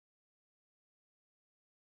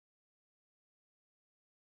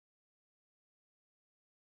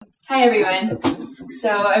Hi everyone. So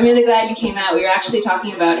I'm really glad you came out. We were actually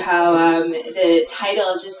talking about how the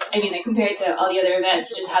title compared to all the other events,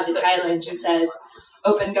 you just have the title and it just says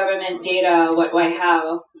Open Government Data, What, Why,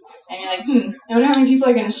 How. And you're like, I wonder how many people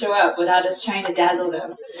are going to show up without us trying to dazzle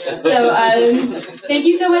them. So thank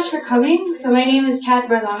you so much for coming. So my name is Kat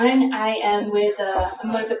Borlongan. I am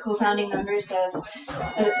I'm one of the co-founding members of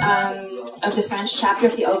the French chapter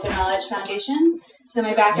of the Open Knowledge Foundation. So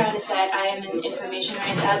my background is that I am an information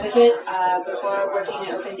rights advocate. Before working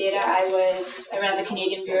in open data, I ran the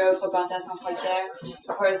Canadian Bureau of Reporters Sans Frontières,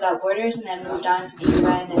 Reporters Without Borders, and then moved on to the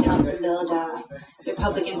UN and helped them build the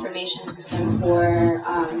public information system for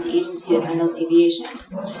the agency that handles aviation.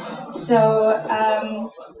 So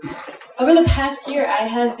over the past year, I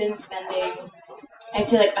have been spending, I'd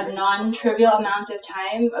say, like a non-trivial amount of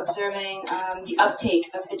time observing the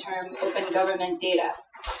uptake of the term open government data.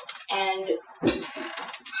 And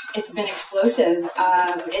it's been explosive.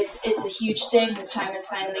 It's a huge thing. This time has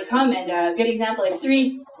finally come. And a good example, like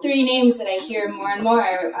three names that I hear more and more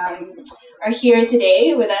are here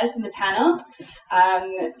today with us in the panel.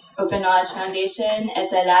 Open Knowledge Foundation,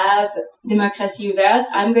 Etalab, Democratie, Ouverte.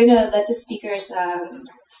 I'm going to let the speakers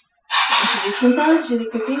introduce themselves really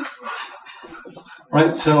quickly.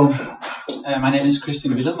 Right, so my name is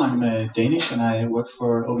Villum. I'm Danish and I work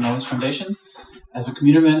for Open Knowledge Foundation as a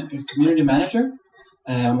community manager,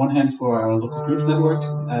 on one hand for our local group network,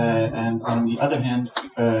 and on the other hand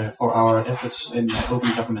for our efforts in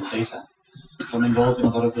open government data. So I'm involved in a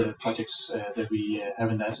lot of the projects that we have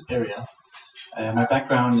in that area. My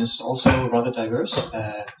background is also rather diverse.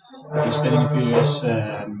 I've been spending a few years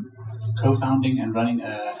co-founding and running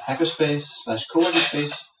a hackerspace/co-working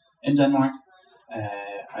space in Denmark.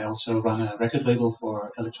 I also run a record label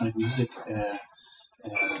for electronic music,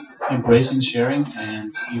 embracing sharing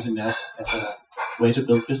and using that as a way to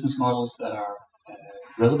build business models that are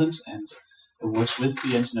relevant and works with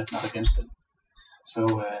the internet, not against it. So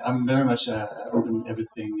I'm very much an open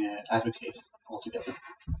everything advocate altogether.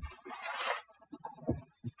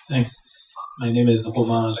 Thanks. My name is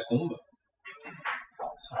Romain Lacombe.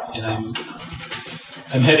 Sorry, and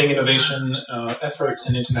I'm heading innovation efforts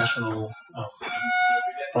and international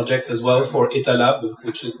projects as well for Etalab,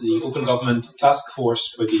 which is the Open Government Task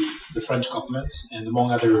Force for the French government. And among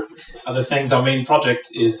other things, our main project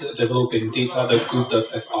is developing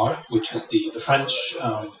data.gouv.fr, which is the French,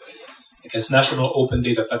 national open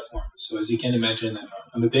data platform. So as you can imagine,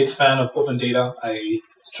 I'm a big fan of open data. I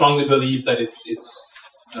strongly believe that it's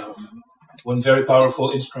one very powerful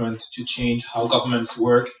instrument to change how governments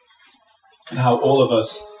work and how all of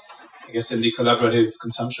us, in the collaborative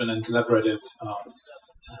consumption and collaborative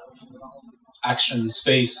action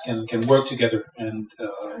space can work together. And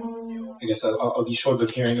I'll be short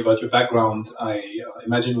with hearing about your background. I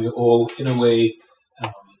imagine we're all, in a way,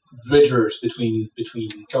 bridgers between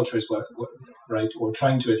cultures, right? Or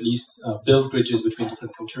trying to at least build bridges between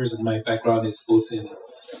different cultures. And my background is both in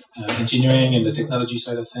engineering and the technology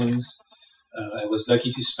side of things. I was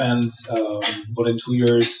lucky to spend more than 2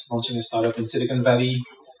 years launching a startup in Silicon Valley.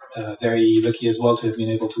 Very lucky as well to have been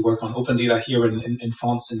able to work on open data here in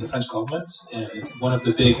France in the French government. And one of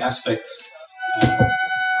the big aspects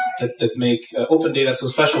that make open data so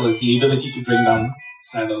special is the ability to bring down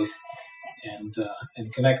silos and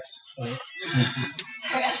connect.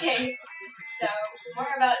 Right? Okay. So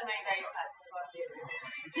more about my very classical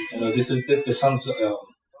data. This sounds.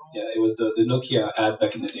 It was the Nokia ad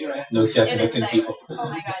back in the day, right? Nokia connecting people. Oh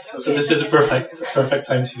my God. So this is a perfect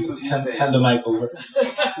time to hand the mic over.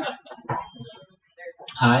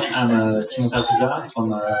 Hi, I'm Simon Perdrisat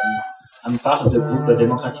from. I'm part of the group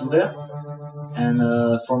Democratie, Ouverte, and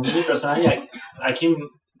for me personally, I came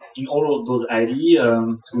in all of those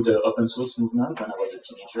ideas through the open source movement when I was a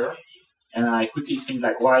teenager, and I quickly think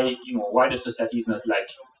why the society is not like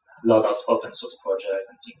a lot of open source projects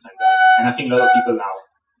and things like that, and I think a lot of people now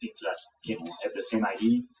have the same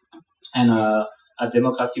idea. And at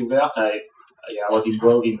Democratie Ouverte, I was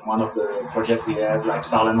involved in one of the projects we have, like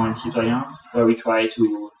Parlement and Citoyen, where we try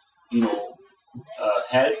to,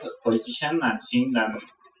 help politicians and think that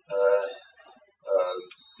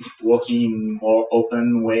working in more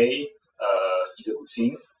open way is a good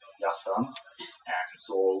thing. There are some, and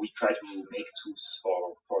so we try to make tools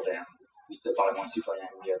for them. With the Parlement and Citoyen,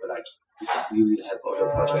 we have we will have other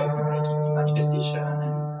projects making manifestation, and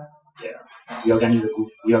we organize a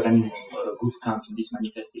goof camp in this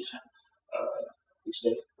manifestation. Which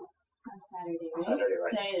day? It's on Saturday, right? Saturday,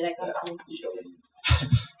 right? Saturday, that got to.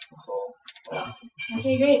 So,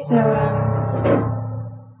 Okay, great. So,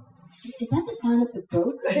 is that the sound of the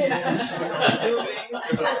boat? That's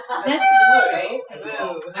the boat, right?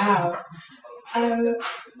 Wow.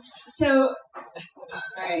 So,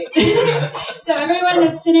 all right. So everyone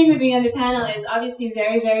that's sitting with me on the panel is obviously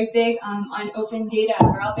very, very big on open data.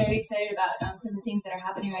 We're all very excited about some of the things that are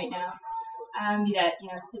happening right now, be that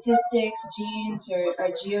statistics, genes, or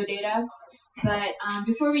geodata. But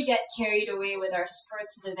before we get carried away with our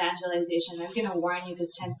spurts of evangelization, I'm going to warn you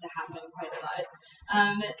this tends to happen quite a lot.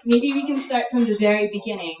 Maybe we can start from the very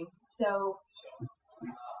beginning. So,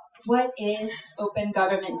 what is open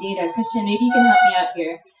government data? Christian, maybe you can help me out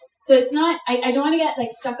here. So it's not, I don't want to get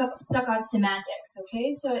like stuck on semantics,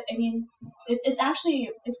 okay? So, I mean, it's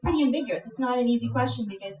pretty ambiguous. It's not an easy question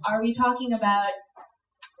because are we talking about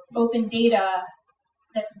open data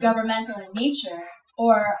that's governmental in nature,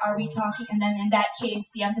 or are we talking, and then in that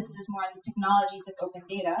case, the emphasis is more on the technologies of open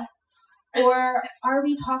data, or are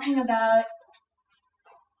we talking about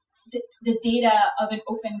the data of an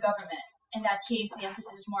open government? In that case, the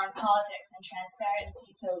emphasis is more on politics and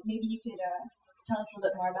transparency. So maybe you could tell us a little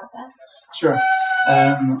bit more about that. Sure.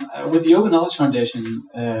 With the Open Knowledge Foundation,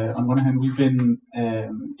 on one hand, we've been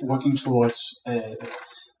working towards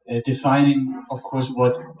defining, of course,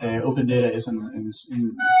 what open data is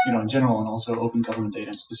in general, and also open government data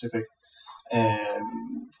in specific.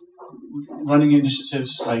 Running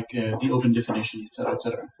initiatives like the open definition, etc.,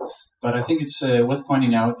 etc. But I think it's worth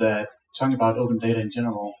pointing out that talking about open data in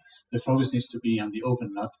general, the focus needs to be on the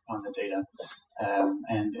open, not on the data.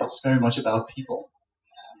 And it's very much about people.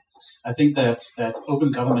 I think that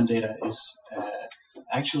open government data is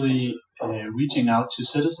actually reaching out to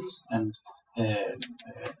citizens and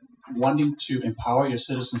wanting to empower your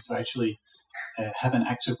citizens to actually have an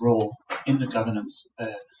active role in the governance,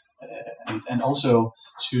 and also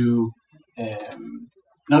to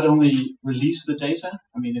not only release the data.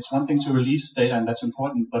 I mean, it's one thing to release data, and that's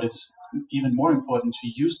important, but it's even more important to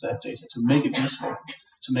use that data, to make it useful,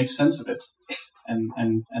 to make sense of it.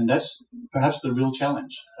 And that's perhaps the real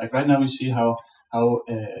challenge. Like right now we see how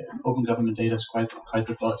open government data is quite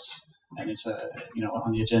robust, and it's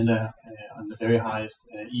on the agenda on the very highest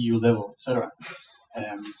EU level, etc.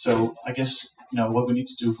 So I guess what we need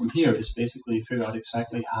to do from here is basically figure out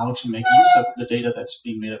exactly how to make use of the data that's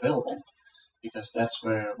being made available, because that's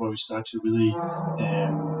where we start to really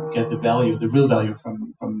get the real value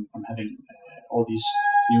from having all these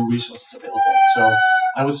new resources available. So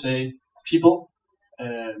I would say people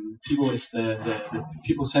is the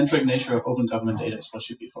people-centric nature of open government data is what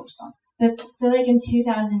should be focused on. But so like in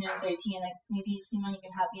 2013, like maybe Simon, you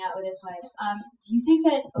can help me out with this one. Do you think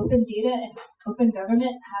that open data and open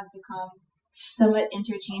government have become somewhat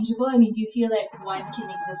interchangeable? I mean, do you feel like one can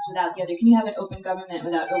exist without the other? Can you have an open government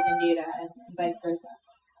without open data and vice versa?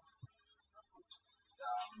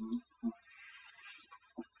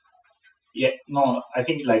 Yeah, no, I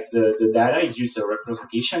think like the data is just a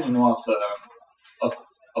representation,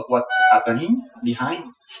 of what's happening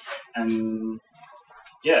behind. And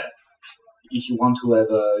yeah, if you want to have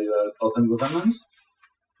a open government,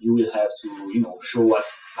 you will have to, show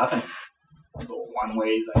what's happening. So one way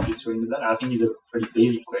is like showing the data. I think is a pretty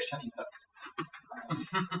basic question, in fact.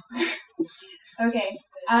 Okay.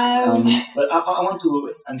 But I want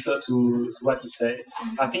to answer to what he said.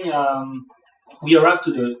 I think we arrived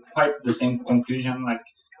to quite the same conclusion. Like,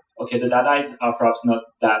 okay, the data are perhaps not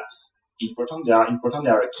that important. They are important.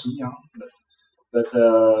 They are a key. But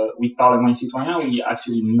with Parlement Citoyen, we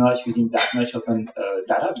actually not using that much open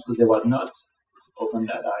data because there was not open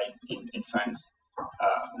data in France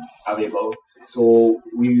available. So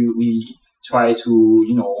we try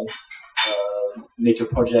to make a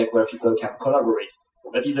project where people can collaborate.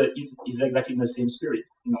 But it's exactly the same spirit,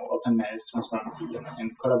 openness, transparency,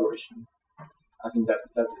 and collaboration. I think that's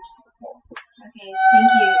the key more. Okay, thank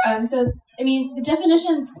you. So, I mean, the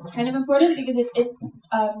definition's kind of important because it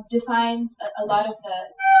defines a lot of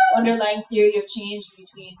the underlying theory of change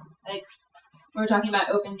between, like, we're talking about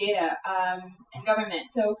open data and government.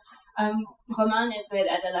 So, Romain is with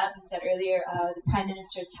Etalab, he said earlier, the Prime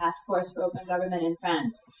Minister's Task Force for Open Government in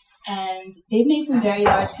France. And they've made some very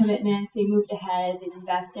large commitments. They moved ahead. They've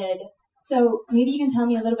invested. So maybe you can tell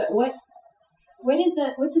me a little bit what's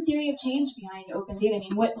the theory of change behind open data? I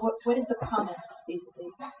mean, what is the promise basically?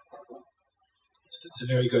 So that's a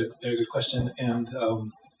very good question. And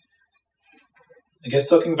I guess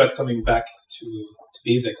talking about coming back to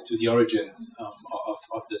basics, to the origins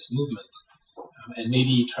of this movement, and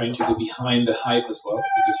maybe trying to go behind the hype as well,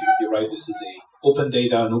 because you're right. This is open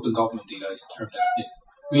data and open government data is a term that's been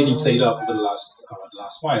really played up over the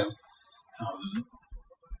last while.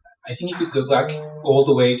 I think you could go back all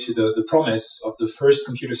the way to the promise of the first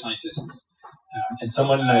computer scientists, and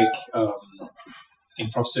someone like I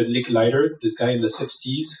think Professor Licklider, this guy in the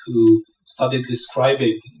 60s who started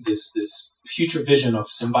describing this future vision of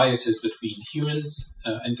symbiosis between humans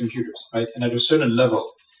and computers, right? And at a certain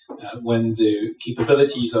level, when the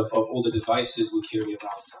capabilities of all the devices we carry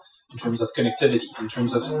around, in terms of connectivity, in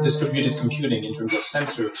terms of distributed computing, in terms of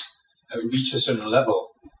sensors, reach a certain level,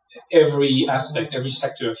 every aspect, every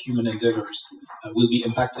sector of human endeavors will be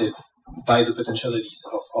impacted by the potentialities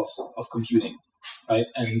of computing, right?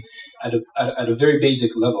 And at a very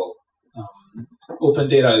basic level, open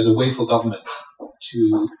data is a way for government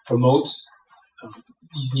to promote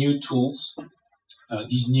these new tools,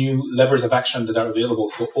 these new levers of action that are available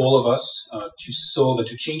for all of us to solve and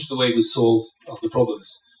to change the way we solve the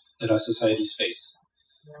problems that our societies face.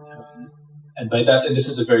 And by that, and this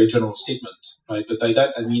is a very general statement, right? But by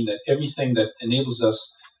that, I mean that everything that enables us,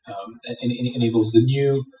 enables the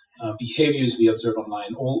new behaviors we observe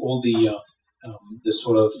online, all the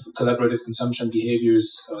sort of collaborative consumption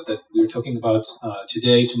behaviors that we're talking about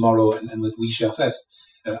today, tomorrow, and with Ouishare Fest,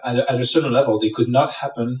 at a certain level, they could not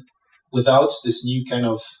happen without this new kind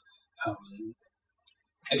of,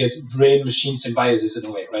 I guess, brain-machine symbiosis in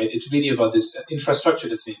a way, right? It's really about this infrastructure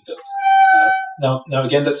that's being built. Now,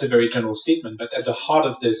 again, that's a very general statement, but at the heart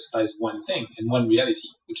of this lies one thing and one reality,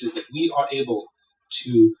 which is that we are able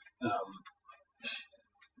to,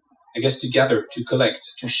 I guess, to gather, to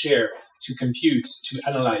collect, to share, to compute, to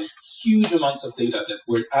analyze huge amounts of data that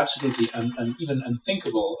were absolutely even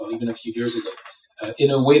unthinkable even a few years ago, in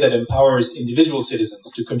a way that empowers individual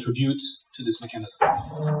citizens to contribute to this mechanism.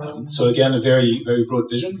 So again, a very, very broad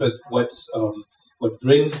vision, but what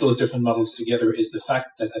brings those different models together is the fact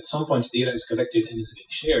that at some point data is collected and is being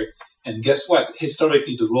shared. And guess what?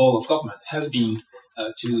 Historically, the role of government has been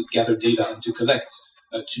to gather data and to collect,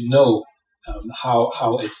 to know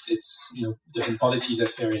how its different policies are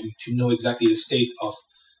faring, to know exactly the state of,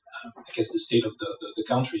 I guess, the state of the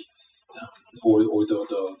country or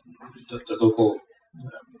the local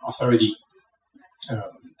authority the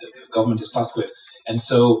government is tasked with. And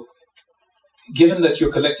so, given that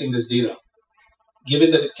you're collecting this data,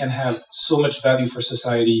 given that it can have so much value for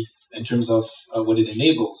society in terms of what it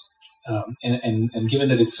enables, and given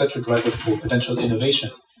that it's such a driver for potential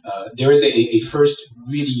innovation, there is a first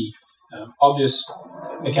really obvious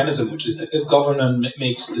mechanism, which is that if government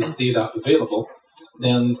makes this data available,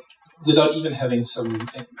 then without even having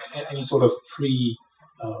any sort of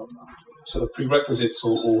prerequisites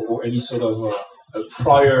or any sort of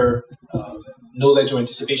prior knowledge or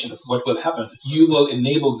anticipation of what will happen, you will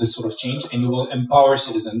enable this sort of change, and you will empower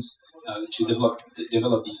citizens to develop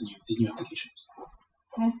these new applications.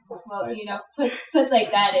 Okay. Well, put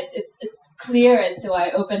like that, it's clear as to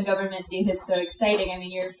why open government data is so exciting. I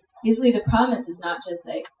mean, basically the promise is not just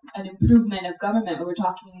like an improvement of government, but we're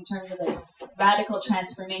talking in terms of like radical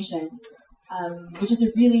transformation, which is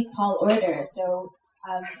a really tall order. So,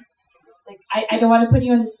 I don't want to put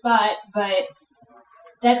you on the spot, but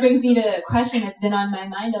that brings me to a question that's been on my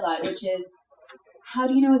mind a lot, which is, how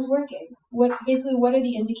do you know it's working? What are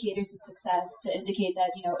the indicators of success to indicate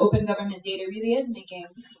that, open government data really is making,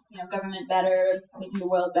 government better, making the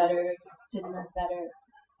world better, citizens better?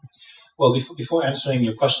 Well, before answering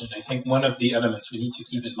your question, I think one of the elements we need to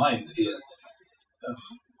keep in mind is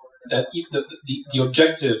that the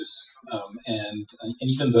objectives and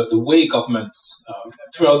even the way governments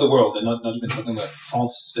throughout the world, and not even talking about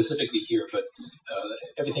France specifically here, but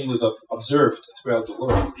everything we've observed throughout the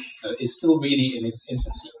world is still really in its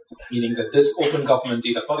infancy, meaning that this open government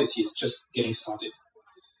data policy is just getting started.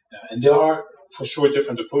 And there are, for sure,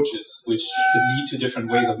 different approaches which could lead to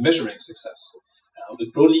different ways of measuring success.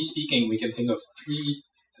 But broadly speaking, we can think of three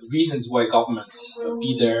reasons why governments,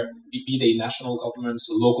 be they national governments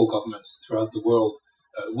or local governments throughout the world,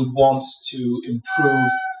 would want to improve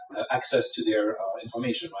access to their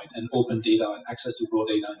information, right, and open data and access to raw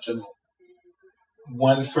data in general.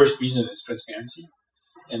 One first reason is transparency.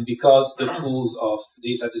 And because the tools of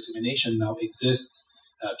data dissemination now exist,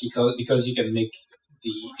 because you can make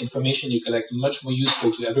the information you collect much more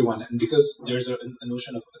useful to everyone, and because there's a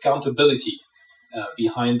notion of accountability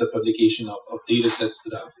behind the publication of data sets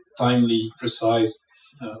that are timely, precise,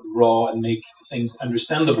 raw, and make things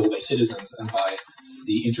understandable by citizens and by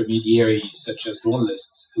the intermediaries such as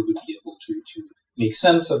journalists who would be able to make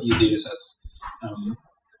sense of these data sets.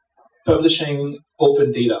 Publishing open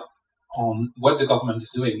data on what the government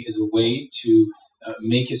is doing is a way to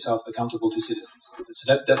make yourself accountable to citizens.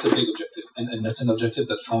 So that's a big objective, and that's an objective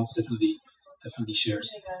that France definitely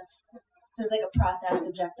shares. Sort of like a process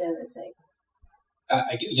objective. It's like.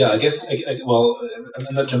 I guess. Well,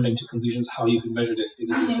 I'm not jumping to conclusions how you can measure this,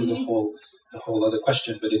 because this is a whole other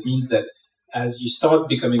question. But it means that as you start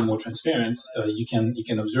becoming more transparent, you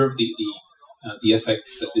can observe the the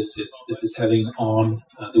effects that this is having on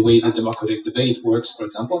the way the democratic debate works, for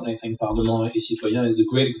example. And I think Parlement et Citoyen is a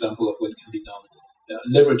great example of what can be done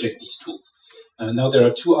leveraging these tools. Now there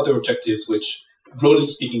are two other objectives which, broadly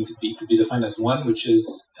speaking, could be defined as one, which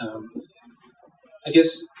is I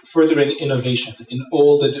guess furthering innovation in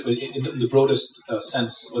the broadest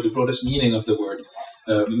sense or the broadest meaning of the word,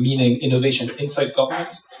 meaning innovation inside government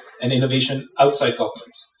and innovation outside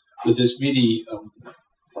government, with this really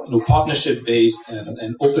partnership-based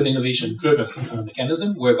and open innovation-driven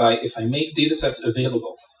mechanism, whereby if I make data sets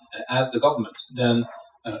available as the government, then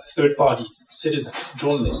third parties, citizens,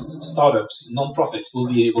 journalists, startups, non-profits will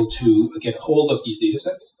be able to get hold of these data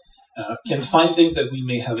sets, can find things that we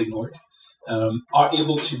may have ignored, are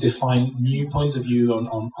able to define new points of view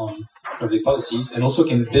on public policies, and also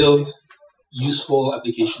can build useful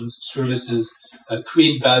applications, services,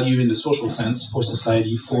 create value in the social sense for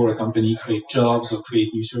society, for a company, create jobs or create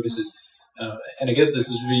new services. And I guess this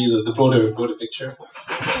is really the broader picture. So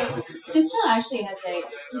Christian actually has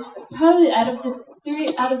he's probably out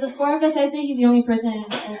of the four of us, I'd say he's the only person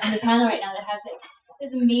in the panel right now that has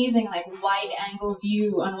this amazing wide angle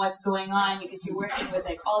view on what's going on, because you're working with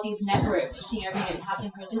all these networks, you're seeing everything that's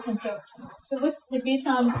happening from a distance. So with based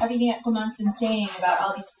on everything that Romain's been saying about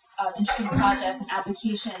all these interesting projects and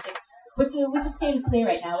applications, what's the state of play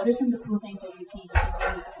right now? What are some of the cool things that you've seen that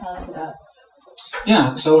you can tell us about?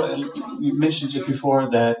 Yeah, so you mentioned it before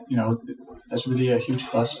that there's really a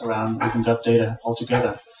huge buzz around OpenGov data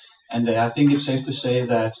altogether, and I think it's safe to say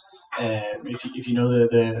that if you know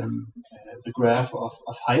the graph of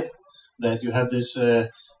hype, that you have this the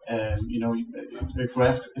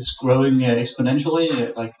graph is growing exponentially,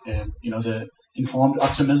 the informed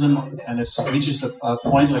optimism, and it reaches a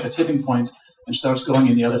point, like a tipping point, and starts going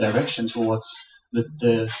in the other direction towards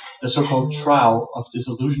the so-called trial of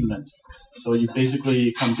disillusionment. So you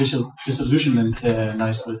basically become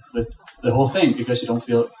disillusionized with the whole thing, because you don't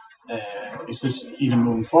feel, is this even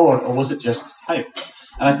moving forward, or was it just hype?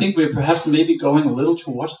 And I think we're perhaps maybe going a little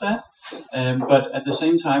towards that, but at the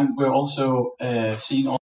same time, we're also seeing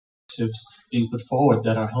all initiatives being put forward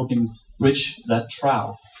that are helping bridge that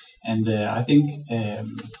trial. And I think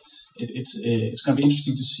it's going to be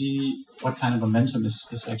interesting to see what kind of momentum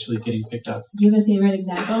is actually getting picked up. Do you have a favorite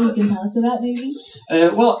example you can tell us about, maybe?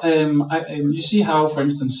 You see how, for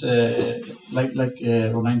instance, like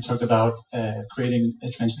Romain talked about, creating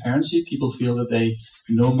a transparency. People feel that they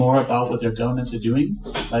know more about what their governments are doing.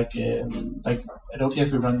 Like at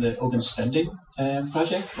OPF, we run the Open Spending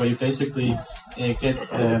project, where you basically get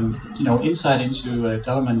insight into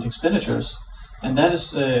government expenditures. And that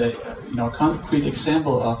is a concrete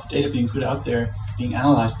example of data being put out there, being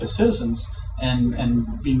analyzed by citizens,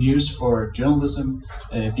 and being used for journalism,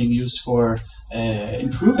 being used for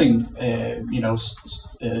improving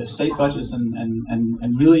state budgets,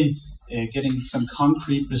 and really getting some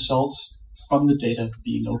concrete results from the data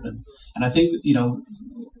being open. And I think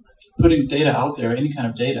putting data out there, any kind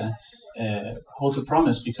of data, holds a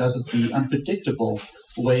promise because of the unpredictable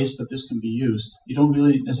ways that this can be used. You don't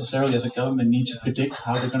really necessarily, as a government, need to predict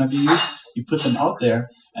how they're going to be used. You put them out there,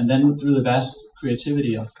 and then through the vast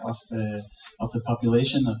creativity of the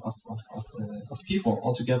population of people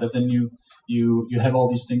altogether, then you have all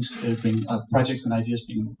these things being projects and ideas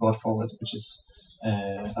being brought forward, which is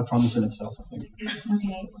a promise in itself, I think.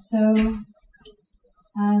 Okay, so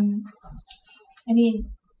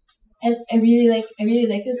I really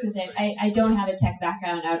like this, because I don't have a tech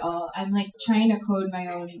background at all. I'm trying to code my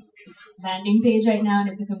own landing page right now, and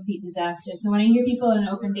it's a complete disaster. So when I hear people in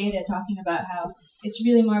open data talking about how it's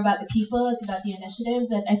really more about the people, it's about the initiatives,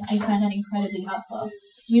 that I find that incredibly helpful.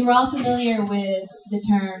 We're all familiar with the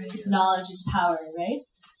term knowledge is power, right?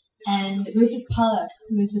 And Rufus Pollock,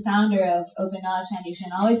 who is the founder of Open Knowledge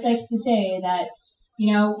Foundation, always likes to say that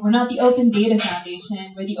we're not the Open Data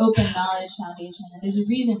Foundation, we're the Open Knowledge Foundation, and there's a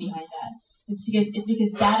reason behind that. It's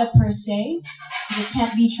because data per se, if it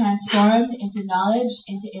can't be transformed into knowledge,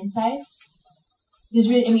 into insights, there's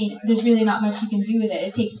really not much you can do with it.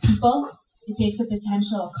 It takes people, it takes a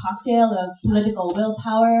potential cocktail of political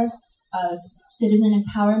willpower, of citizen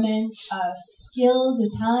empowerment, of skills, of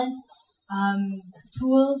talent,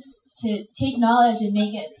 tools to take knowledge and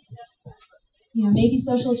make it, maybe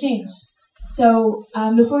social change. So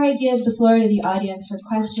before I give the floor to the audience for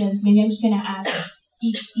questions, maybe I'm just going to ask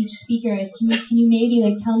each speaker can you maybe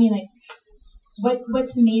tell me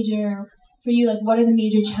what's the major for you, what are the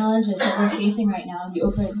major challenges that we're facing right now in the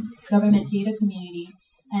open government data community,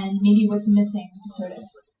 and maybe what's missing to sort of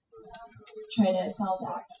try to solve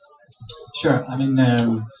that? Sure.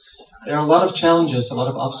 there are a lot of challenges, a lot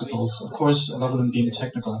of obstacles. Of course, a lot of them being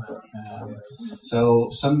technical. So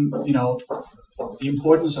some, the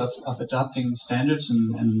importance of adopting standards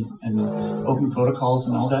and open protocols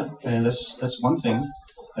and all that. That's one thing.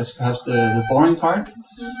 That's perhaps the boring part.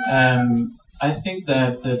 I think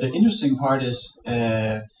that the interesting part is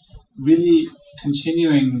really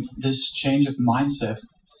continuing this change of mindset,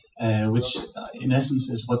 which in essence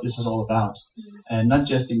is what this is all about, not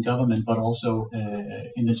just in government but also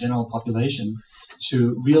in the general population,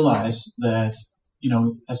 to realize that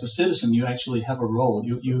as a citizen you actually have a role.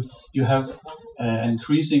 You have an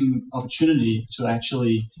increasing opportunity to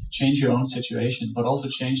actually change your own situation, but also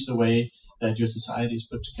change the way that your society is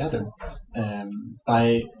put together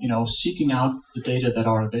by seeking out the data that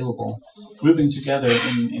are available, grouping together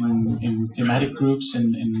in thematic groups,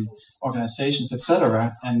 in organizations,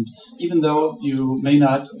 etc. And even though you may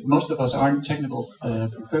not, most of us aren't technical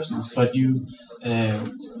persons, but you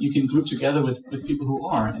can group together with people who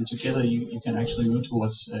are, and together you can actually move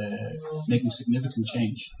towards making significant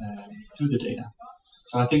change through the data.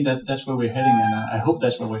 So I think that's where we're heading, and I hope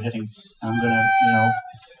that's where we're heading. I'm gonna,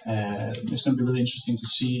 it's going to be really interesting to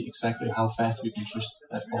see exactly how fast we can push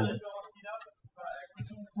that forward.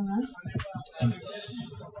 Thanks.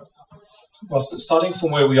 Well, starting from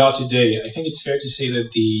where we are today, I think it's fair to say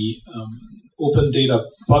that the open data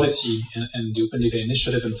policy and the open data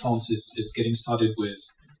initiative in France is getting started with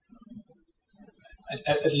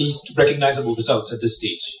at least recognizable results at this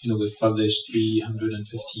stage. We've published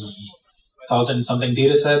 350,000 something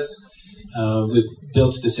data sets. We've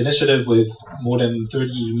built this initiative with more than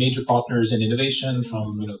 30 major partners in innovation,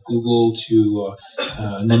 from Google to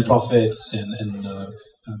nonprofits and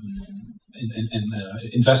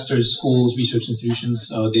investors, schools, research institutions.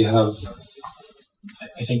 They have,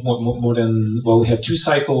 I think, more than, we have 2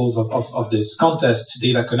 cycles of this contest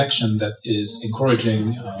data connection that is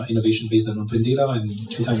encouraging innovation based on open data, and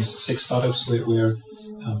 2 times 6 startups were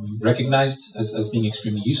recognized as being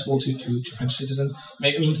extremely useful to French citizens.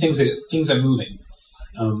 I mean, things are moving,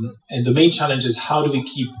 and the main challenge is how do we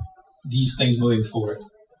keep these things moving forward?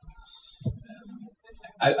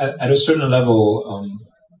 At a certain level,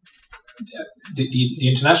 the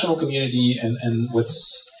international community and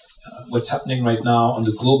what's happening right now on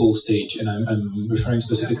the global stage, and I'm referring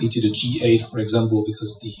specifically to the G8, for example,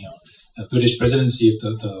 because the British presidency of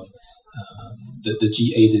the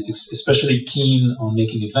G8 is especially keen on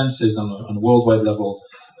making advances on a worldwide level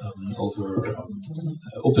over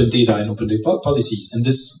open data and open data policies, and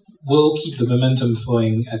this will keep the momentum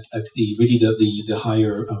flowing at the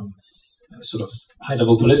higher sort of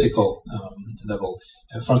high-level political level.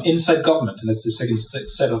 From inside government, and that's the second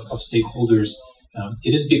set of stakeholders,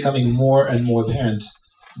 it is becoming more and more apparent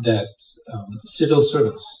that civil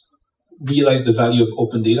servants realize the value of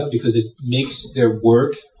open data because it makes their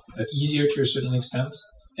work easier to a certain extent,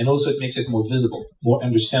 and also it makes it more visible, more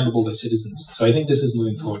understandable by citizens. So I think this is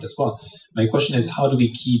moving forward as well. My question is, how do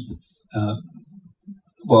we keep,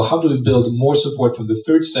 how do we build more support from the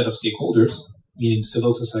third set of stakeholders, meaning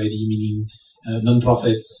civil society, meaning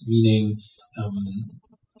non-profits, meaning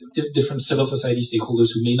different civil society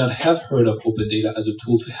stakeholders who may not have heard of open data as a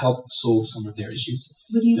tool to help solve some of their issues.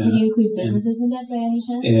 Would you include businesses in that by any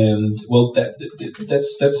chance? And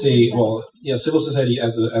that's civil society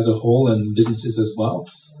as a whole, and businesses as well.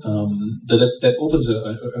 That opens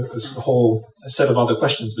a whole set of other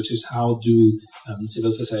questions, which is how do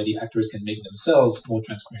civil society actors can make themselves more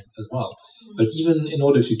transparent as well. But even in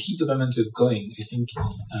order to keep the momentum going, I think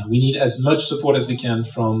we need as much support as we can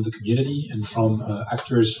from the community and from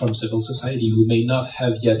actors from civil society who may not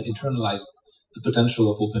have yet internalized the potential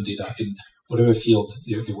of open data in whatever field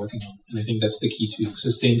they're working on. And I think that's the key to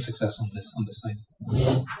sustain success on this side.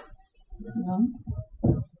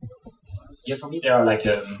 Yeah, for me, there are like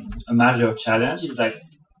a major challenge is like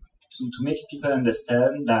to make people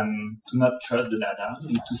understand and to not trust the data,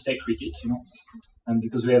 to stay critical, and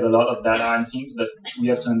because we have a lot of data and things, but we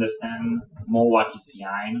have to understand more what is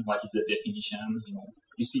behind, what is the definition.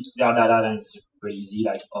 You speak to their data, and it's pretty easy,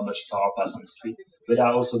 like how much car pass on the street, but there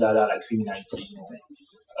are also data like criminality,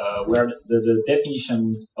 where the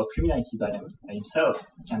definition of criminality by himself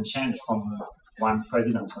can change from one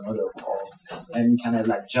president to another, and you can have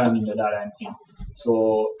like jump in the data and things.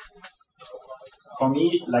 So for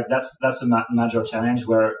me, like that's a major challenge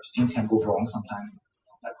where things can go wrong sometimes,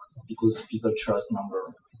 like because people trust number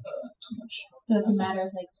too much. So it's a matter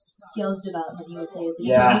of like skills development. You would say it's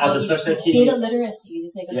as a society. Data literacy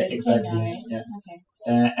is like a big exactly. thing now, right? Yeah. Okay.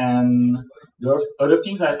 And the other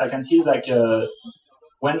things I can see is like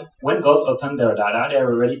when Gov opened their data, they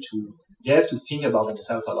were ready to they have to think about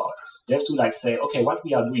themselves a lot. They have to like say, okay, what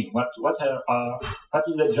we are doing, what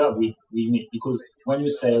is the job we need? Because when you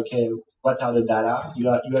say, okay, what are the data, you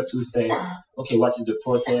have to say, okay, what is the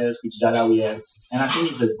process, which data we have, and I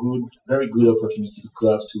think it's a very good opportunity to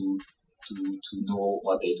go up to know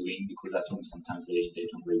what they're doing, because I think sometimes they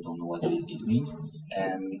don't know what they're doing,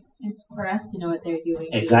 and it's for us to know what they're doing.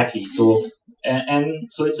 Exactly. So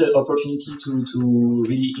so it's an opportunity to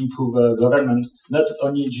really improve government, not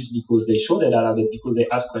only just because they show the data, but because they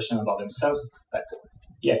ask questions about themselves, like,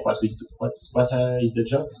 yeah, what is the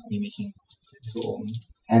job we're making? So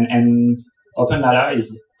and open data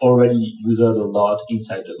is already used a lot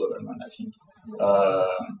inside the government, I think,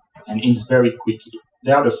 and it's very quick.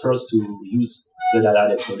 They are the first to use the data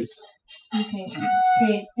they produce. Okay,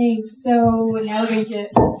 great, thanks. So now we're going to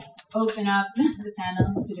open up the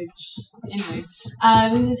panel to the... Anyway,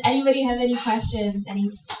 does anybody have any questions, any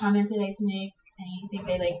comments they'd like to make, anything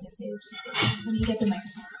they'd like to say? Let me get the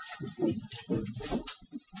microphone, please.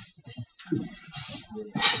 Can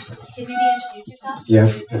you maybe introduce yourself?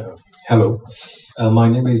 Yes, hello. My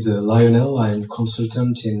name is Lionel. I'm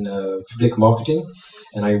consultant in public marketing,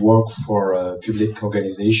 and I work for a public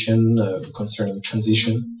organization concerning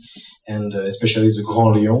transition, and especially the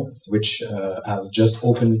Grand Lyon, which has just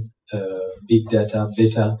opened big data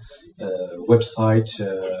beta website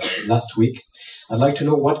last week. I'd like to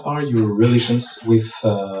know, what are your relations with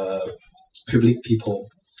public people,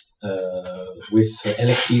 with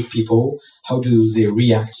elective people? How do they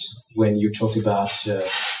react when you talk about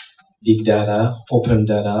big data, open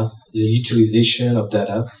data, the utilization of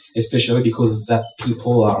data, especially because that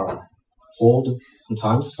people are old,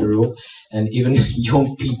 sometimes very old, and even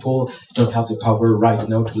young people don't have the power right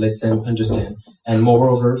now to let them understand. And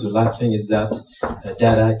moreover, the last thing is that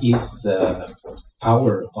data is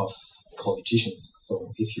power of politicians.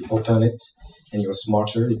 So if you open it and you're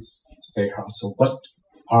smarter, it's very hard. So what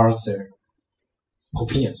are their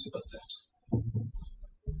opinions about that?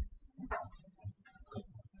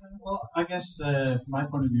 Well, I guess from my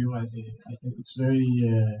point of view, I think it's very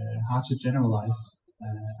hard to generalize.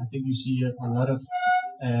 I think you see a lot of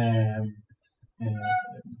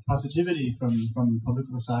positivity from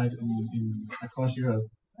political side across Europe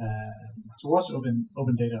towards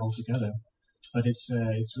open data altogether, but it's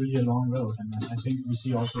really a long road, and I think we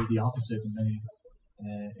see also the opposite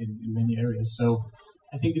in many areas. So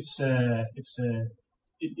I think it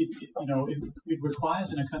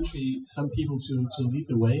requires in a country some people to lead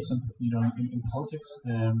the way, in politics,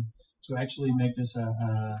 to actually make this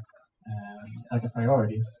like a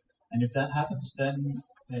priority. And if that happens, then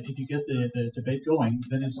if you get the debate going,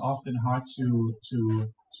 then it's often hard to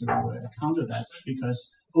counter that,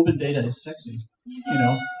 because open data is sexy,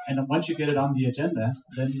 and once you get it on the agenda,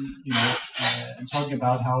 then and talking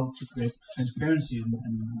about how to create transparency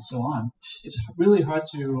and so on, it's really hard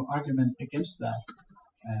to argument against that.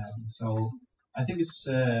 So I think it's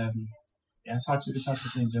hard to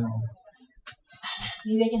say in general.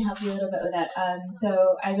 Maybe I can help you a little bit with that.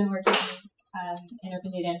 So I've been working in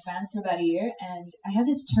open data in France for about a year, and I have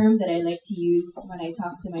this term that I like to use when I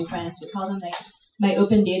talk to my friends. We call them like my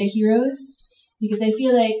open data heroes, because I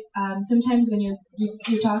feel like sometimes when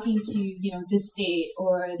you're talking to the state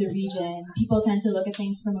or the region, people tend to look at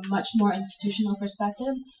things from a much more institutional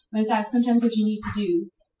perspective. When in fact, sometimes what you need to do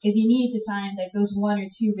is you need to find like those 1 or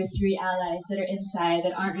 2 or 3 allies that are inside,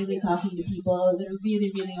 that aren't really talking to people, that are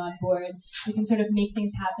really, really on board, who can sort of make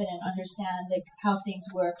things happen and understand like how things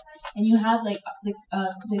work. And you have like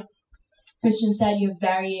Christian said, you have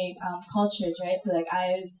varying cultures, right? So like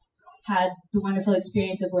I've had the wonderful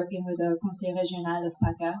experience of working with the Conseil Régional of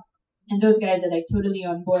PACA, and those guys are like totally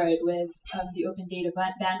on board with the open data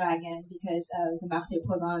bandwagon because of the Marseille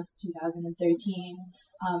Provence 2013.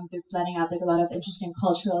 They're planning out like a lot of interesting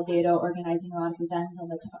cultural data, organizing a lot of events on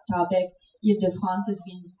the topic. Ile-de-France has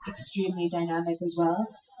been extremely dynamic as well.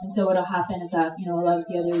 And so what'll happen is that, a lot of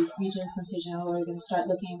the other regions, Conseil General, are going to start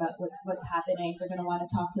looking about what's happening. They're going to want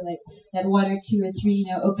to talk to like that 1 or 2 or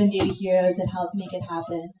 3, open data heroes that help make it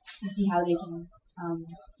happen, and see how they can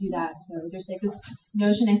do that. So there's like this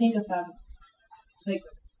notion, I think, of like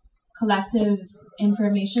collective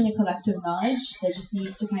information and collective knowledge that just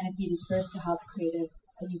needs to kind of be dispersed to help create a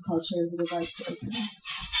new culture with regards to openness.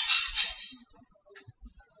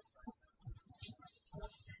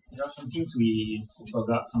 There are some things we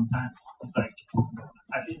forgot sometimes. It's like,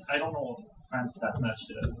 I don't know France that much,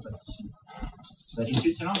 but in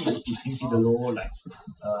Switzerland, it's simply the law, like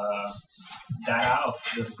data of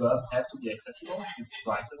the gov have to be accessible. It's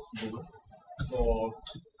right to the law. So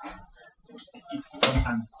it's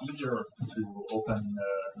sometimes easier to open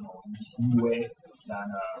this new way than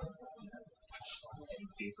writing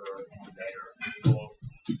papers and letters. So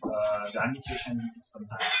the administration is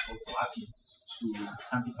sometimes also happy to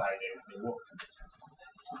simplify their work.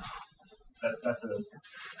 That's a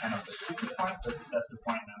kind of a stupid point, but that's the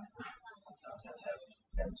point that help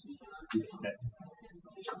them to do this step. Do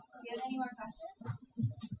you have any more questions?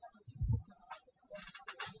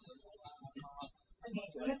 Okay,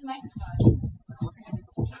 do you have the microphone?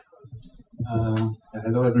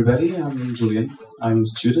 Hello everybody, I'm Julian. I'm a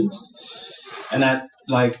student, and at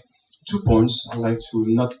like 2 points I'd like to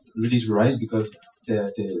not really raise because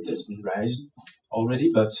there's been raised already,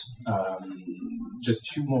 but just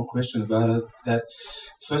a few more questions about it. That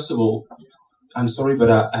first of all, I'm sorry, but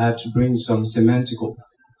I have to bring some semantic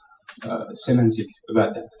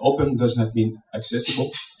about that. Open does not mean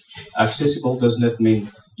accessible. Accessible does not mean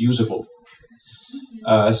usable.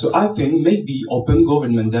 So I think maybe open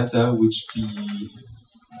government data which be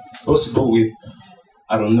possible with,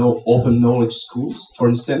 I don't know, open knowledge schools, for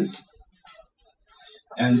instance.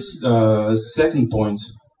 And second point,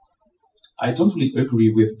 I don't really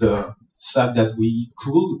agree with the fact that we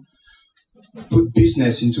could put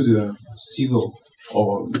business into the civil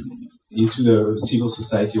or into the civil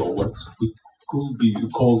society or what could be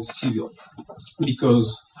called civil,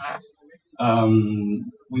 because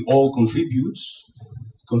we all contribute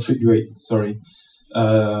to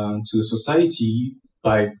the society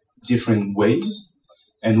by different ways,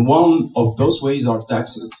 and one of those ways are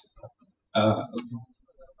taxes.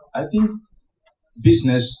 I think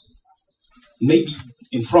business, maybe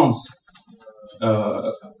in France,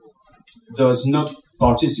 does not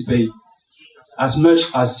participate as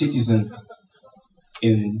much as citizens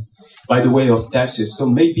by the way of taxes. So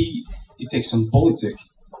maybe it takes some politics.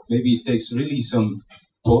 Maybe it takes really some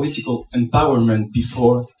political empowerment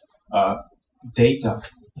before data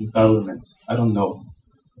empowerment. I don't know.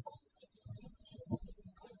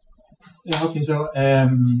 Yeah. Okay. So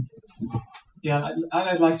I'd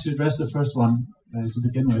like to address the first one to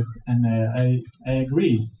begin with, and I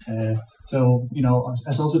agree. So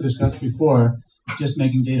as also discussed before, just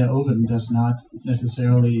making data open does not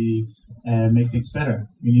necessarily make things better.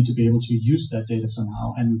 We need to be able to use that data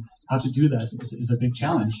somehow, and how to do that is a big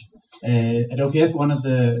challenge. At OKF, one of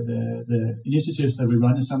the initiatives that we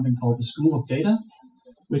run is something called the School of Data,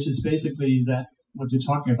 which is basically that what you're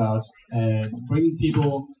talking about, bringing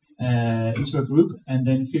people into a group and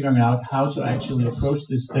then figuring out how to actually approach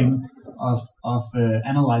this thing of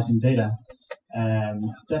analyzing data.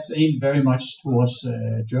 That's aimed very much towards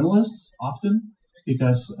journalists often,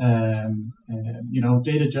 because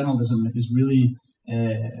data journalism is really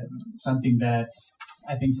something that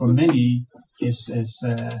I think for many is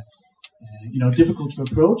difficult to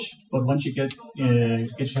approach. But once you get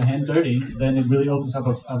your hand dirty, then it really opens up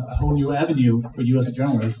a whole new avenue for you as a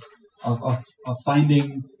journalist of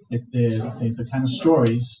finding the kind of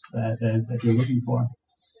stories that you're looking for.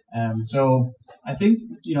 So I think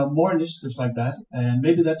more initiatives like that, and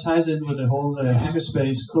maybe that ties in with the whole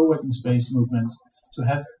hackerspace, co-working space movement, to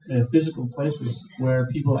have physical places where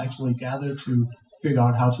people actually gather to figure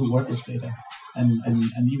out how to work with data. And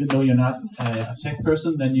even though you're not a tech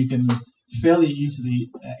person, then you can fairly easily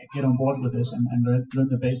get on board with this and learn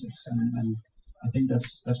the basics. And I think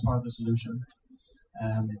that's part of the solution.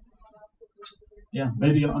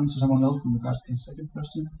 Maybe on to someone else in regards to the second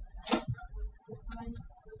question.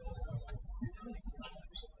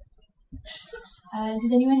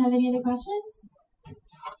 Does anyone have any other questions?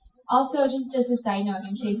 Also, just as a side note,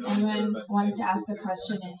 in case anyone wants to ask a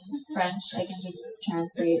question in French, I can just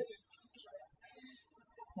translate.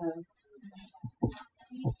 So.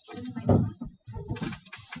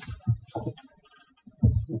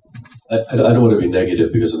 I don't want to be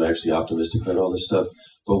negative because I'm actually optimistic about all this stuff,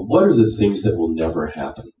 but what are the things that will never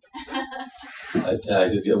happen? I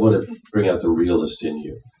want to bring out the realist in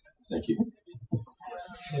you. Thank you.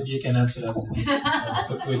 Maybe you can answer that since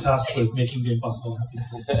we're tasked with making the impossible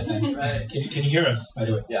happen. Can you hear us, by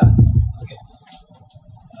the way? Yeah. Okay.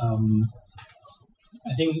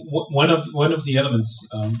 I think one of the elements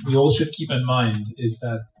we all should keep in mind is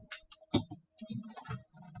that,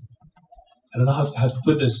 I don't know how to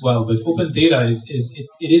put this well, but open data is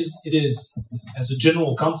as a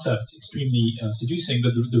general concept extremely seducing,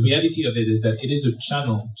 but the reality of it is that it is a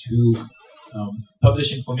channel to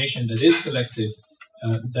publish information that is collected,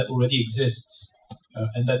 that already exists,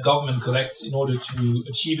 and that government collects in order to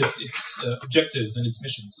achieve its objectives and its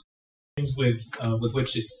missions. Things with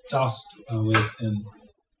which it's tasked with,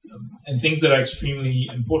 and things that are extremely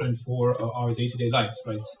important for our day-to-day lives,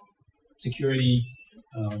 right? Security,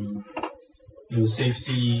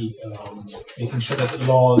 safety, making sure that the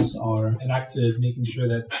laws are enacted, making sure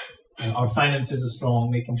that our finances are strong,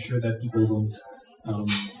 making sure that people don't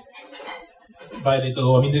violate the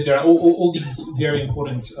law. I mean, there are all these very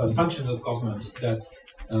important functions of government that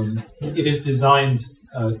it is designed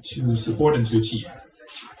to support and to achieve.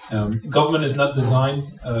 Government is not designed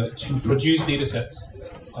to produce data sets.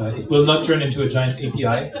 It will not turn into a giant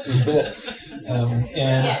API. And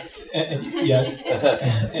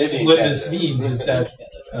what this means is that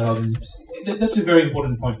that's a very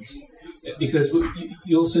important point. Because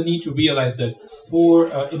you also need to realize that for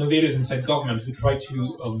innovators inside government who try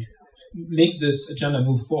to make this agenda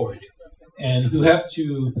move forward, and who have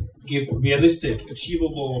to give realistic,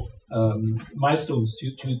 achievable milestones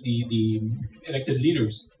to the elected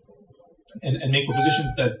leaders, and make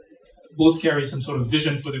propositions that both carry some sort of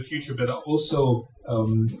vision for the future, but are also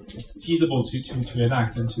feasible to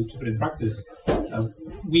enact and to put in practice.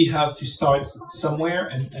 We have to start somewhere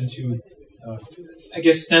and to I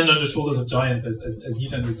guess, stand on the shoulders of giants, as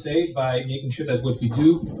Newton would say, by making sure that what we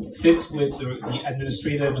do fits with the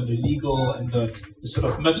administrative and the legal and the sort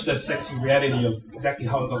of much less sexy reality of exactly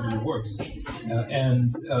how a government works.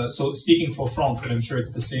 So speaking for France, but I'm sure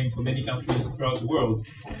it's the same for many countries throughout the world,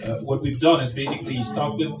 what we've done is basically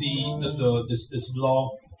start with this law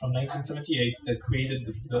from 1978 that created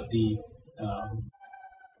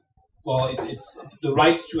it's the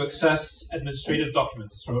right to access administrative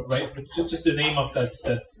documents, right? Just the name of that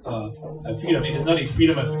freedom. It is not a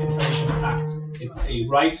Freedom of Information Act. It's a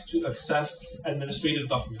right to access administrative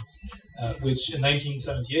documents, which in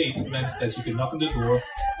 1978 meant that you could knock on the door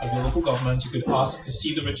of your local government, you could ask to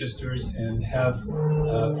see the registers and have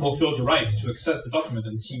fulfilled the right to access the document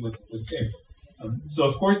and see what's there. So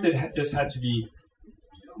of course this had to be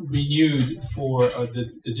renewed for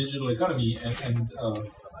the digital economy and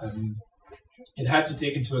it had to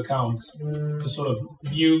take into account the sort of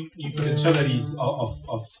new potentialities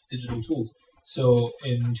of digital tools. So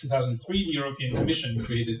in 2003, the European Commission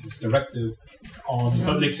created this directive on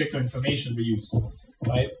public sector information reuse,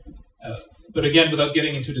 right? But again, without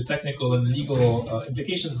getting into the technical and legal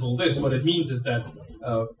implications of all this, what it means is that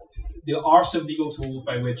there are some legal tools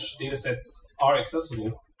by which data sets are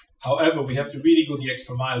accessible. However, we have to really go the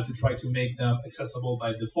extra mile to try to make them accessible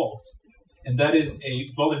by default. And that is a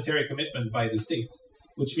voluntary commitment by the state,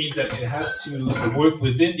 which means that it has to work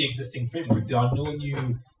within the existing framework. There are no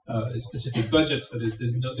new specific budgets for this.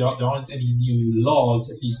 There aren't any new laws,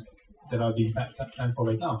 at least, that are being planned for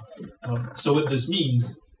right now. So what this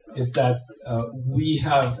means is that we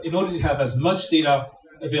have, in order to have as much data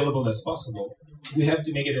available as possible, we have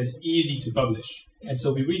to make it as easy to publish. And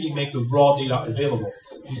so we really make the raw data available.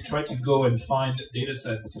 We try to go and find data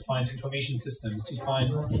sets, to find information systems, to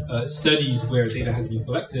find studies where data has been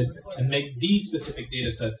collected, and make these specific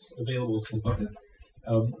data sets available to the public.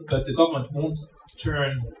 But the government won't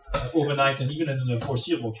turn overnight, and even in the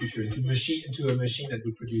foreseeable future, into a machine that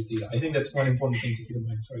would produce data. I think that's one important thing to keep in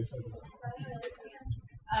mind. Sorry for this.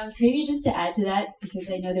 Maybe just to add to that, because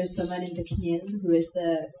I know there's someone in the CNIL who is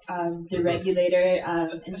the regulator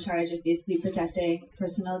in charge of basically protecting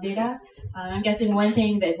personal data. I'm guessing one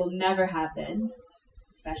thing that will never happen,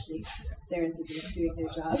 especially they're in the room doing their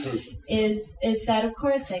job, is that of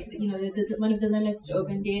course, like one of the limits to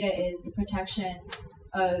open data is the protection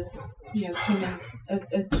of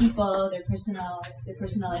of people, their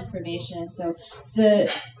personal information. So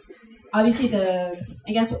I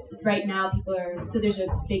guess right now there's a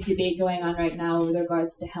big debate going on right now with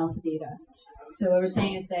regards to health data. So what we're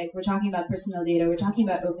saying is like, we're talking about personal data, we're talking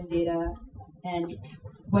about open data, and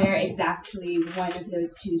where exactly one of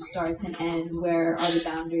those two starts and ends, where are the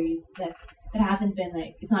boundaries that hasn't been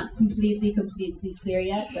it's not completely clear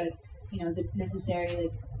yet, but the necessary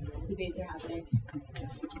debates are happening.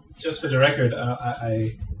 Just for the record,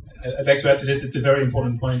 I'd like to add to this, it's a very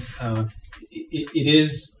important point. It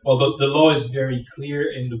is, the law is very clear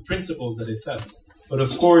in the principles that it sets. But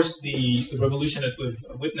of course, the revolution that we've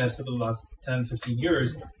witnessed over the last 10, 15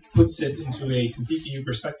 years puts it into a completely new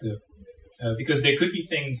perspective. Because there could be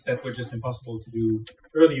things that were just impossible to do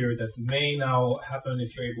earlier that may now happen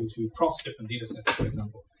if you're able to cross different data sets, for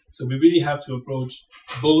example. So we really have to approach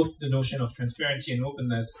both the notion of transparency and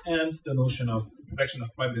openness and the notion of protection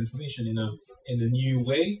of private information in a new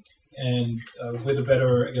way, and with a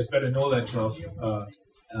better knowledge of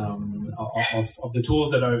the tools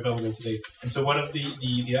that are available today. And so one of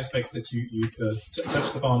the aspects that you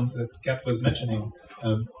touched upon, that Kat was mentioning,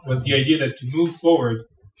 was the idea that to move forward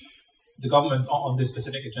the government on this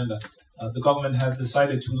specific agenda, the government has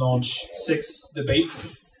decided to launch 6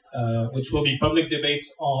 debates, which will be public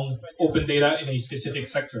debates on open data in a specific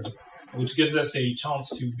sector, which gives us a chance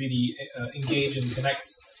to really engage and connect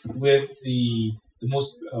with the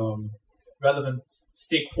most relevant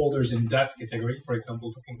stakeholders in that category. For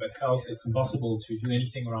example, talking about health, it's impossible to do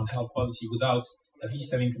anything around health policy without at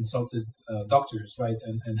least having consulted doctors, right,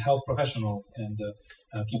 and health professionals and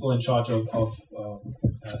people in charge of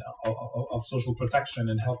social protection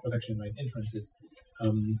and health protection, right, insurances.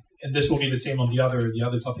 And this will be the same on the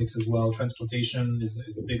other topics as well. Transportation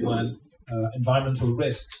is a big one. Environmental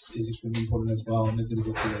risks is extremely important as well. I'm not going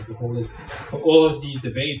to go through the whole list. For all of these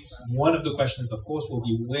debates, one of the questions, of course, will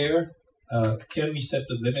be where can we set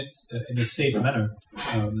the limits in a safe manner,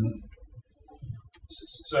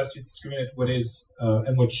 so as to discriminate what is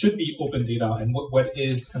and what should be open data and what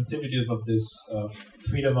is constitutive of this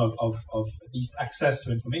freedom of at least access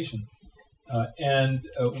to information. And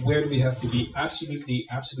where do we have to be absolutely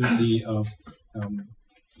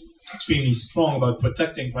extremely strong about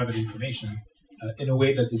protecting private information in a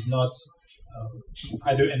way that does not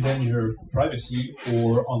either endanger privacy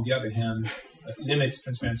or, on the other hand, limit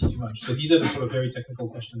transparency too much. So these are the sort of very technical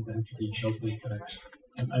questions that have to be dealt with. But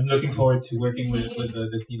I'm looking forward to working with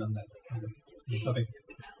the team on that topic.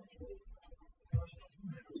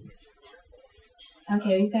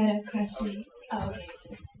 Okay, we've got a question. Oh, okay.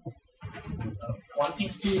 One thing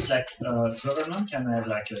too is like government can have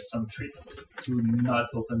like some tricks to not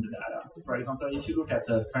open the data. For example, if you look at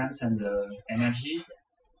France and the energy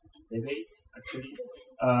debate, actually,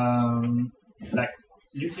 like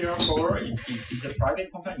nuclear power is a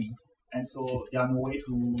private company, and so there are no way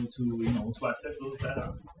to access those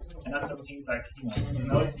data. And that's something like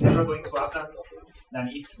never going to happen. Then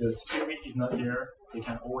if the spirit is not there, they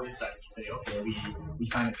can always like say, okay, we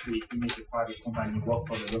find a trick, we make a private company work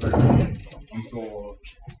for the government, and so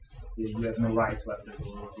you have no right to access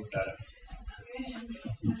those data.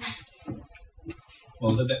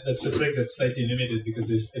 Well, that's a trick that's slightly limited, because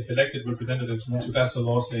if elected representatives want to pass a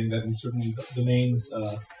law saying that in certain domains,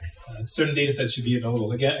 certain data sets should be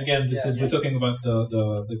available. Again, we're talking about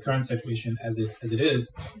the current situation as it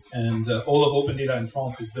is, and all of open data in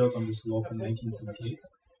France is built on this law from 1978.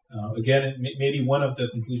 Again, it may be one of the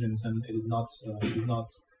conclusions, and it is not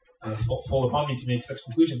fall upon me to make such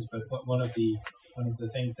conclusions. But one of the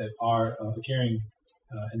things that are appearing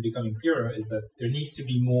and becoming clearer is that there needs to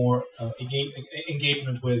be more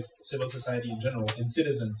engagement with civil society in general and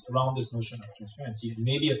citizens around this notion of transparency. And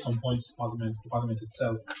maybe at some point, the parliament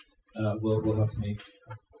itself will have to make,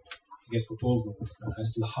 proposals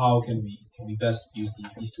as to how can we best use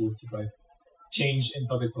these tools to drive change in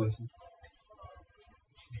public policies.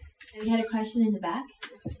 We had a question in the back.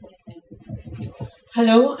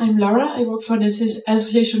 Hello, I'm Laura. I work for this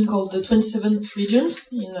association called the 27th Regions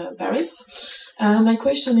in Paris. My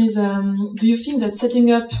question is, do you think that setting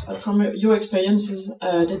up, from your experiences,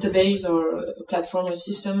 a database or a platform or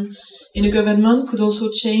system in a government could also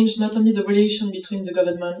change not only the relation between the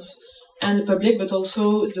government and the public, but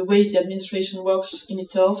also the way the administration works in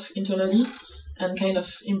itself internally, and kind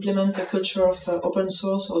of implement a culture of open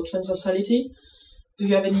source or transversality? Do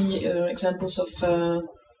you have any examples of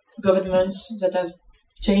governments that have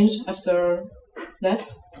changed after that?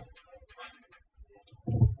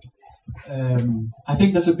 I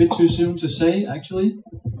think that's a bit too soon to say, actually.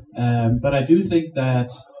 But I do think that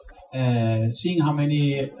seeing how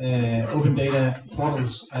many open data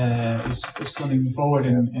portals is coming forward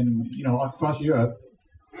in across Europe,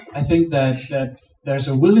 I think that there's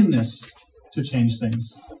a willingness to change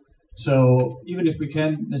things. So even if we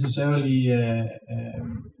can't necessarily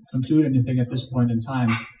conclude anything at this point in time,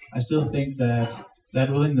 I still think that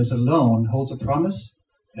willingness alone holds a promise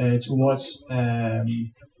towards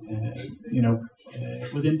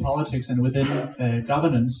within politics and within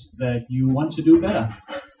governance that you want to do better.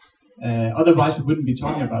 Otherwise, we wouldn't be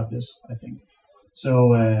talking about this, I think.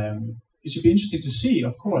 So it should be interesting to see,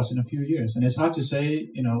 of course, in a few years. And it's hard to say,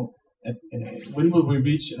 when will we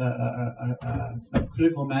reach a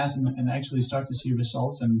critical mass and actually start to see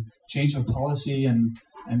results and change of policy and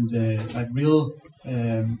real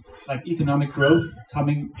economic growth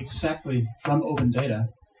coming exactly from open data.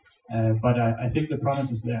 But I think the promise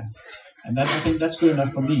is there, and I think that's good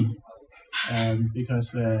enough for me,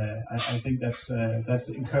 because I think that's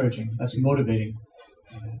encouraging, that's motivating.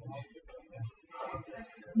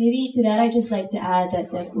 Maybe to that, I'd just like to add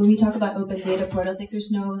that when we talk about open data portals,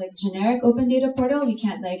 there's no generic open data portal. We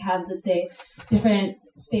can't have, let's say, different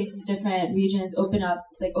spaces, different regions open up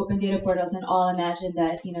open data portals and all imagine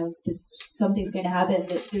that something's going to happen.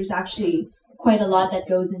 But there's actually quite a lot that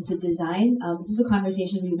goes into design. This is a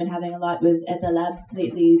conversation we've been having a lot with Etalab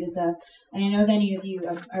lately, because I don't know if any of you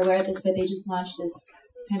are aware of this, but they just launched this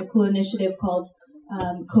kind of cool initiative called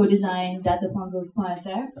co-designed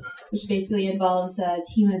data.gov.fr, which basically involves a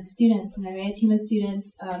team of students,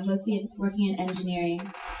 mostly working in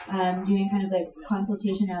engineering, doing kind of like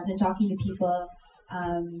consultation rounds and talking to people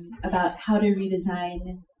about how to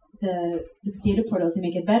redesign the data portal to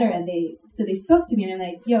make it better. And they spoke to me, and I'm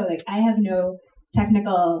like, yo, like I have no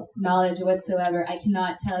technical knowledge whatsoever. I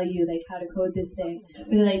cannot tell you like how to code this thing.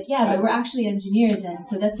 But they're like, yeah, but we're actually engineers, and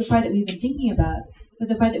so that's the part that we've been thinking about. But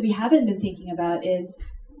the part that we haven't been thinking about is,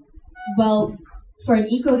 well, for an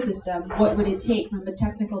ecosystem, what would it take from a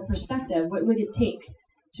technical perspective? What would it take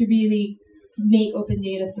to really make open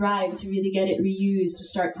data thrive, to really get it reused, to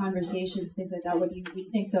start conversations, things like that? What do you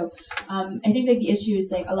think? So I think like the issue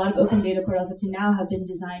is like a lot of open data portals up to now have been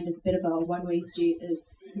designed as a bit of a one-way street, as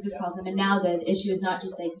Lucas calls them. And now the issue is not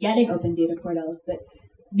just like getting open data portals, but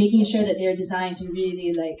making sure that they're designed to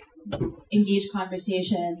really like engage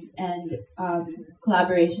conversation and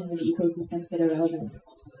collaboration with the ecosystems that are relevant.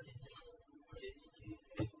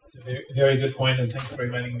 It's a very, very good point, and thanks for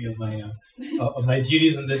reminding me of my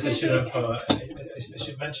duties on this. I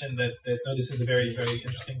should mention that no, this is a very, very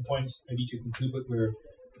interesting point, maybe to conclude what we're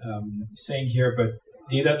saying here, but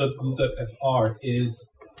data.gov.fr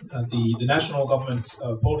is the national government's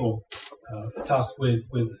portal tasked with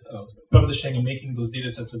publishing and making those data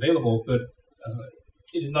sets available, but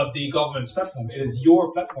it is not the government's platform. It is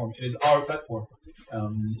your platform. It is our platform.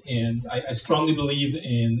 And I strongly believe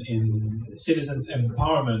in citizens'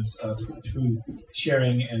 empowerment through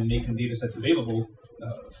sharing and making data sets available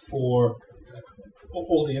for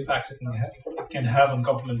all the impacts it can have on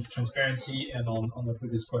government transparency and on what we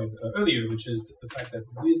described earlier, which is the fact that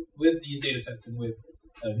with these data sets and with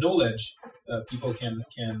knowledge, people can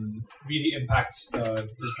really impact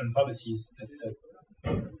different policies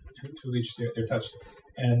through which they're touched.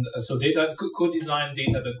 And so co-design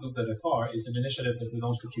data.gov.fr is an initiative that we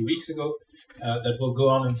launched a few weeks ago that will go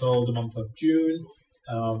on until the month of June.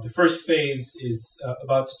 The first phase is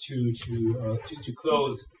about to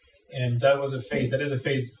close, and that is a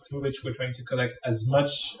phase through which we're trying to collect as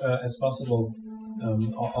much as possible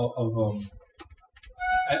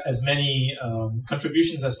as many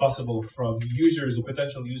contributions as possible from users or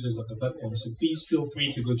potential users of the platform. So please feel free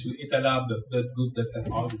to go to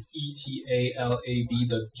etalab.gov.fr. It's etalab.gov.fr.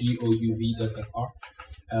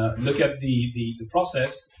 Look at the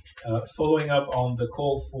process. Following up on the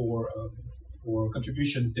call for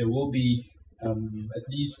contributions, there will be at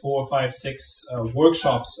least 4, 5, 6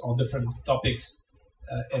 workshops on different topics,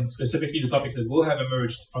 and specifically the topics that will have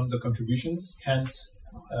emerged from the contributions. Hence,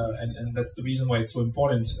 and that's the reason why it's so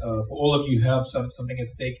important for all of you who have something at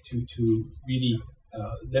stake to really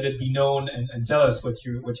let it be known and tell us what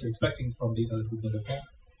you're expecting from data.gov.fr.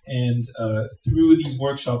 And through these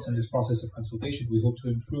workshops and this process of consultation, we hope to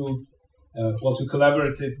improve, to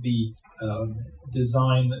collaboratively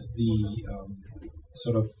design the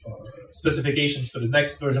sort of specifications for the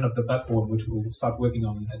next version of the platform, which we'll start working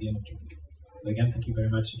on at the end of June. So again, thank you very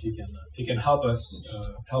much. If you can help us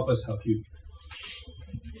help you.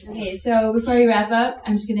 Okay, so before we wrap up,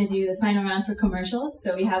 I'm just going to do the final round for commercials.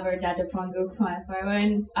 So we have our data.gov.fr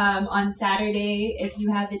one. On Saturday, if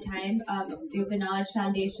you have the time, the Open Knowledge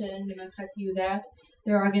Foundation, Democratie, Ouverte,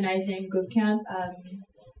 they're organizing GovCamp.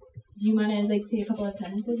 Do you want to say a couple of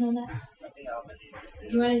sentences on that?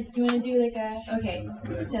 Do you want to do like a... Okay,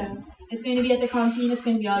 so it's going to be at the canteen. It's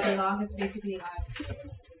going to be all day long. It's basically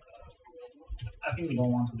I think we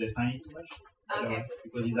don't want to define it too much. Okay.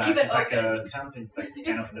 Because it's like a camp, it's like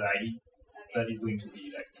kind of the idea, but it's going to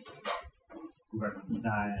be like government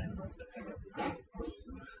design and that kind of thing.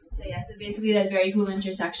 So yeah, so basically that very cool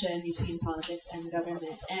intersection between politics and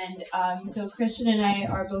government. And so Christian and I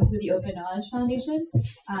are both with the Open Knowledge Foundation.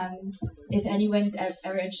 If anyone's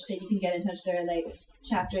ever interested, you can get in touch. There are like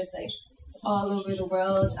chapters like all over the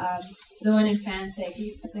world. The one in France,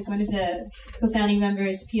 like one of the co-founding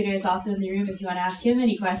members, Peter, is also in the room if you want to ask him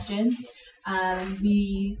any questions.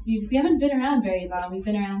 We haven't been around very long. We've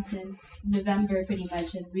been around since November pretty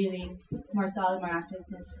much, and really more solid, more active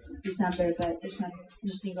since December, but there's some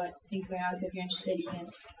interesting things going on, so if you're interested, you can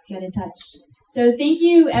get in touch. So thank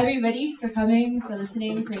you everybody for coming, for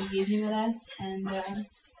listening, for engaging with us, and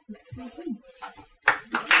see you soon.